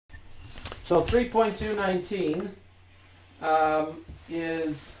So 3.219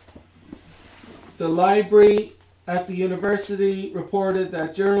 is the library at the university reported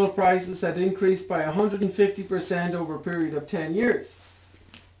that journal prices had increased by 150% over a period of 10 years.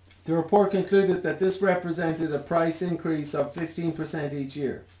 The report concluded that this represented a price increase of 15% each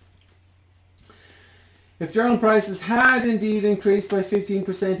year. If journal prices had indeed increased by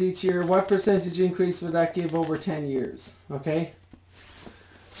 15% each year, what percentage increase would that give over 10 years? Okay,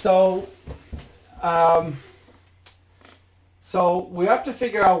 so we have to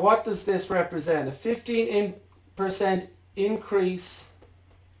figure out, what does this represent? A 15% increase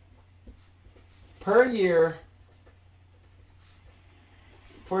per year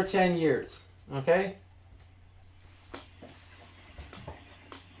for 10 years, okay?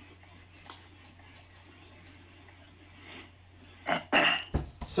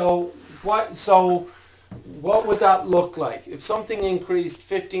 So what would that look like? If something increased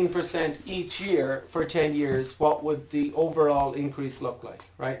 15% each year for 10 years, what would the overall increase look like,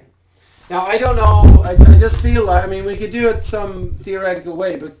 right? Now, I don't know, I just feel like, I mean, we could do it some theoretical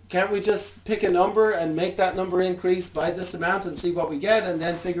way, but can't we just pick a number and make that number increase by this amount and see what we get, and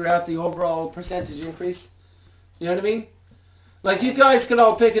then figure out the overall percentage increase? You know what I mean? Like, you guys could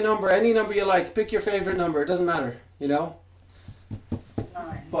all pick a number, any number you like, pick your favorite number, it doesn't matter, you know?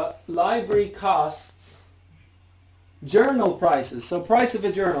 But library costs, journal prices, so price of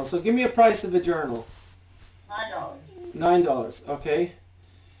a journal. So give me a price of a journal. $9. $9, okay.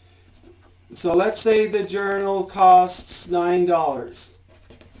 So let's say the journal costs $9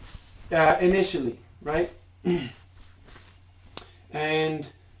 initially, right?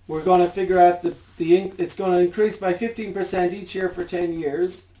 And we're going to figure out it's going to increase by 15% each year for 10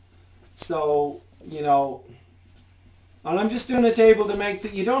 years. So, you know, and I'm just doing a table to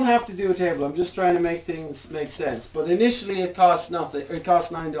make you don't have to do a table. I'm just trying to make things make sense. But initially it costs nothing. It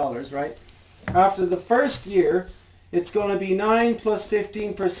costs $9, right? After the first year, it's going to be 9 plus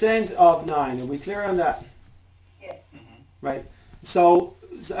 15% of 9. Are we clear on that? Yes. Right. So,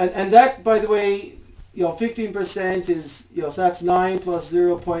 and that, by the way, you know, 15% is, you know, so that's 9 plus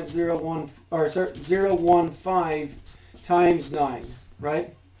 0.01 or 0.015 times 9,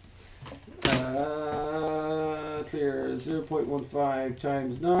 right? Clear, 0.15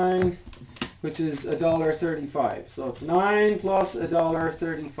 times 9, which is $1.35. So it's 9 plus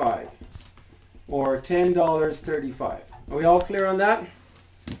 $1.35, or $10.35. Are we all clear on that?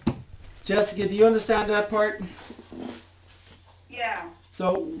 Jessica, do you understand that part? Yeah.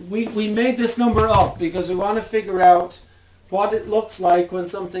 So we made this number up because we want to figure out what it looks like when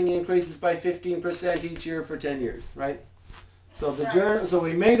something increases by 15% each year for 10 years, right? So so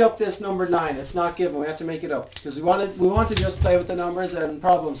we made up this number 9. It's not given. We have to make it up because we want to just play with the numbers and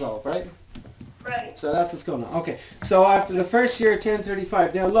problem solve, right? Right. So that's what's going on. Okay. So after the first year,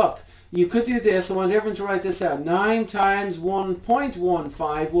 1035. Now look, you could do this. I want everyone to write this out. 9 times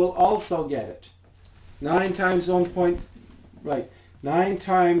 1.15 will also get it. 9 times 9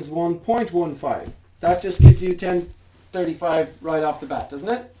 times 1.15. That just gives you 1035 right off the bat, doesn't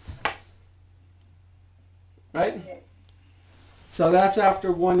it? Right? Yes. So that's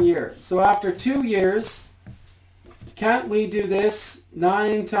after 1 year. So after 2 years, can't we do this?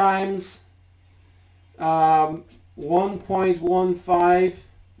 9 times 1.15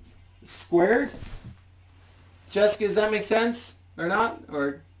 squared? Jessica, does that make sense or not?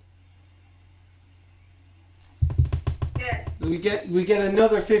 Or Yes. we get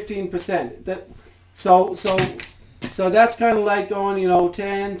another 15%. So that's kind of like going, you know,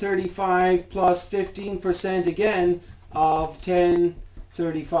 1035 plus 15% again of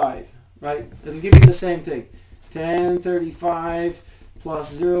 1035, right? It'll give you the same thing. 1035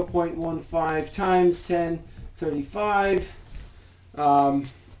 plus 0.15 times 1035.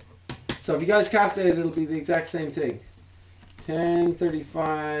 So if you guys calculate it, it'll be the exact same thing.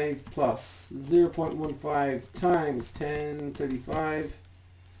 1035 plus 0.15 times 1035,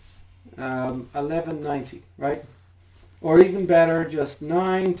 1190, right? Or even better, just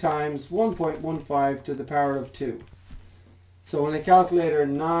 9 times 1.15 to the power of 2. So in a calculator,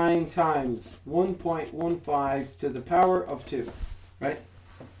 9 times 1.15 to the power of 2, right?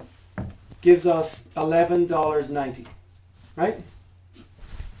 Gives us $11.90, right?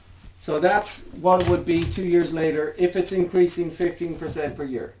 So that's what it would be 2 years later if it's increasing 15% per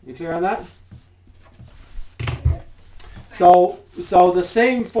year. You clear on that? So the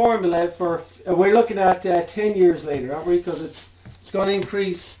same formula for, we're looking at 10 years later, aren't we? Because it's going to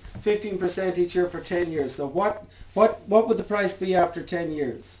increase 15% each year for 10 years. So what would the price be after 10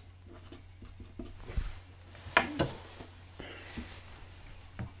 years?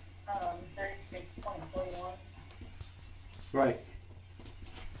 $36.41. Right.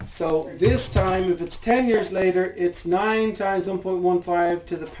 So this time, if it's 10 years later, it's 9 times 1.15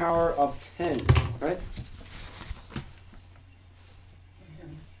 to the power of 10, right?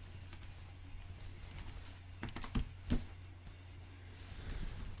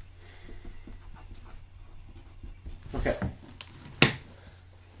 Okay.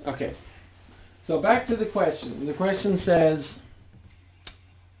 Okay. So back to the question. The question says,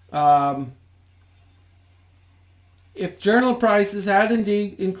 if journal prices had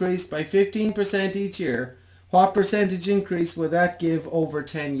indeed increased by 15% each year, what percentage increase would that give over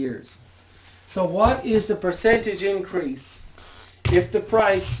 10 years? So what is the percentage increase if the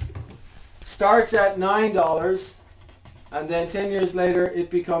price starts at $9 and then 10 years later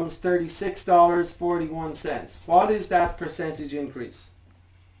it becomes $36.41? What is that percentage increase?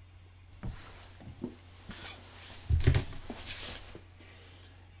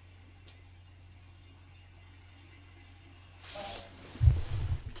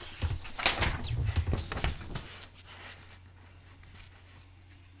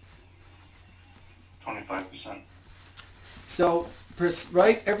 So,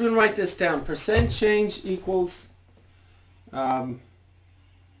 right, everyone write this down. Percent change equals, or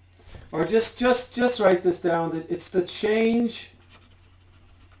just write this down, that it's the change,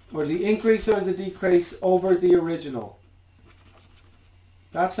 or the increase or the decrease over the original.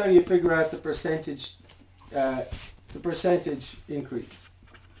 That's how you figure out the percentage increase.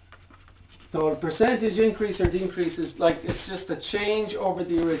 So a percentage increase or decrease is like, it's just a change over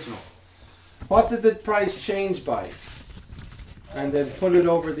the original. What did the price change by? And then put it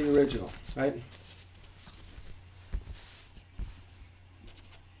over the original, right?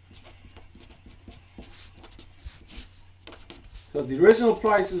 So the original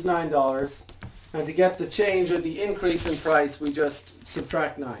price was $9, and to get the change or the increase in price, we just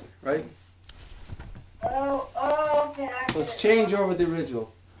subtract 9, right? Oh, okay. Let's change over the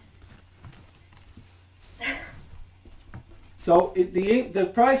original. So the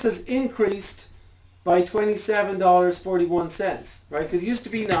price has increased by $27.41, right? Because it used to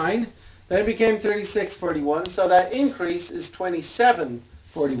be 9, then it became $36.41, so that increase is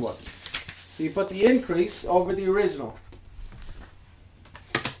 $27.41. So you put the increase over the original.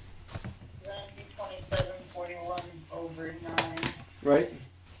 Then it'd be $27.41 over 9, Right?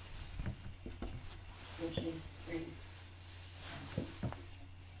 which is 3.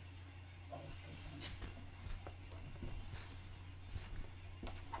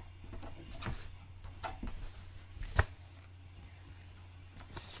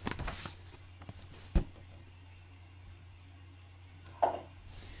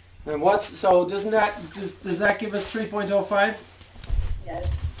 And does that give us 3.05? Yes.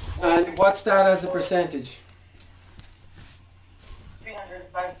 And what's that as a percentage?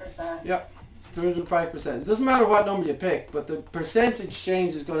 305%. Yep, 305%. It doesn't matter what number you pick, but the percentage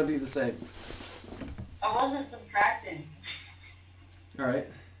change is going to be the same. I wasn't subtracting. All right.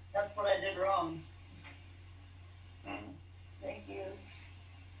 That's what I did wrong. Thank you.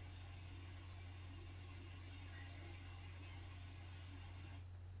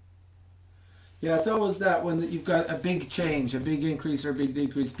 Yeah, it's always that when you've got a big change, a big increase or a big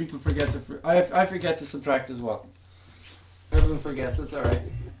decrease, people forget to, I forget to subtract as well. Everyone forgets, it's alright.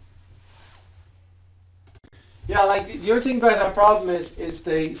 Yeah, like the other thing about that problem is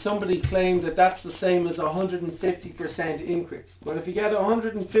somebody claimed that that's the same as 150% increase. But if you get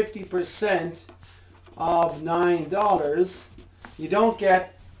 150% of $9, you don't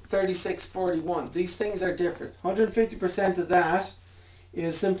get $36.41. These things are different. 150% of that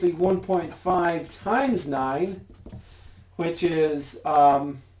is simply 1.5 times 9, which is,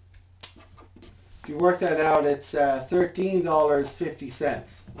 if you work that out, it's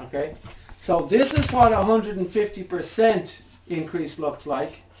 $13.50, okay? So this is what 150% increase looks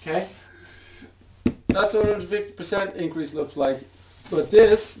like, okay? That's what 150% increase looks like. But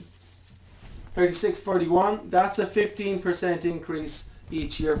this, $36.41, that's a 15% increase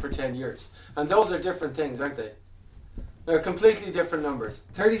each year for 10 years. And those are different things, aren't they? They're completely different numbers.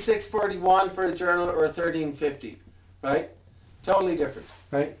 $36.41 for a journal or $13.50, right? Totally different,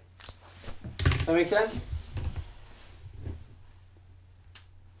 right? That make sense?